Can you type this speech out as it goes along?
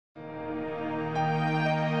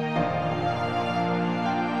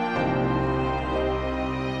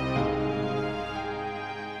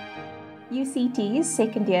UCT's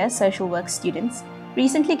second year social work students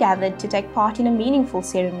recently gathered to take part in a meaningful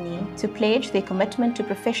ceremony to pledge their commitment to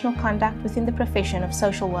professional conduct within the profession of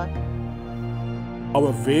social work.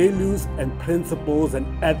 Our values and principles and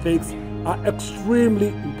ethics are extremely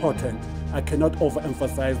important. I cannot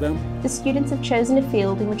overemphasize them. The students have chosen a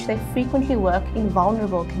field in which they frequently work in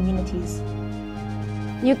vulnerable communities.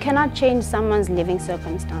 You cannot change someone's living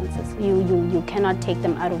circumstances. You cannot take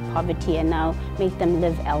them out of poverty and now make them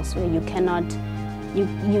live elsewhere. You cannot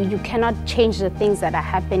change the things that are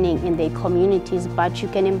happening in their communities, but you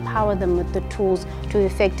can empower them with the tools to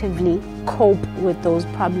effectively cope with those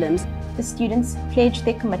problems. The students pledged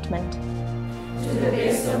their commitment. To the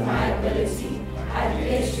best of my ability, I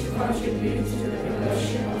pledge to contribute to the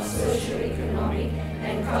promotion of socio-economic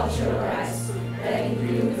and cultural rights that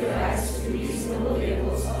include the rights to reasonable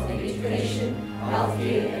levels of education,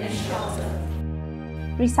 healthcare and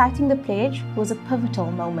shelter. Reciting the pledge was a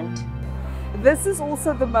pivotal moment. This is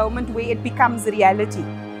also the moment where it becomes reality.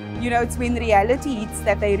 You know, it's when reality hits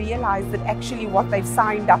that they realize that actually what they've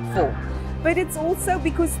signed up for. But it's also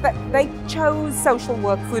because they chose social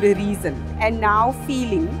work for a reason, and now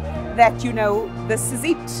feeling that, you know, this is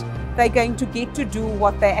it. They're going to get to do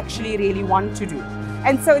what they actually really want to do.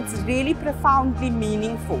 And so it's really profoundly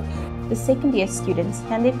meaningful. The second year students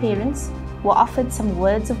and their parents were offered some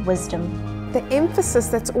words of wisdom. The emphasis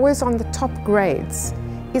that's always on the top grades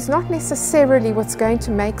is not necessarily what's going to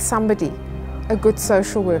make somebody a good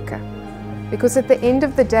social worker. Because at the end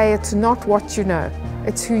of the day, it's not what you know,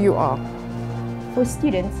 it's who you are. For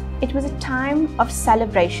students, it was a time of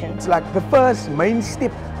celebration. It's like the first main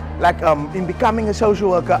step, like in becoming a social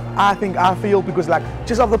worker, I feel, because like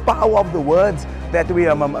just of the power of the words that we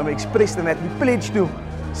expressed and that we pledged to.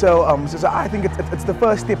 So I think it's the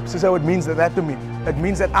first step. So it means that to me. It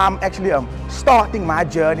means that I'm actually starting my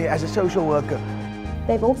journey as a social worker.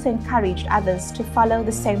 They've also encouraged others to follow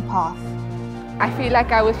the same path. I feel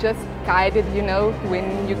like I was just guided, you know,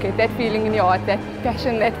 when you get that feeling in your heart, that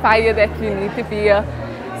passion, that fire that you need to be here.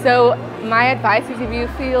 So my advice is, if you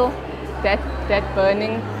feel that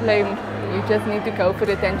burning flame, you just need to go for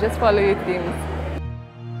it and just follow your dreams.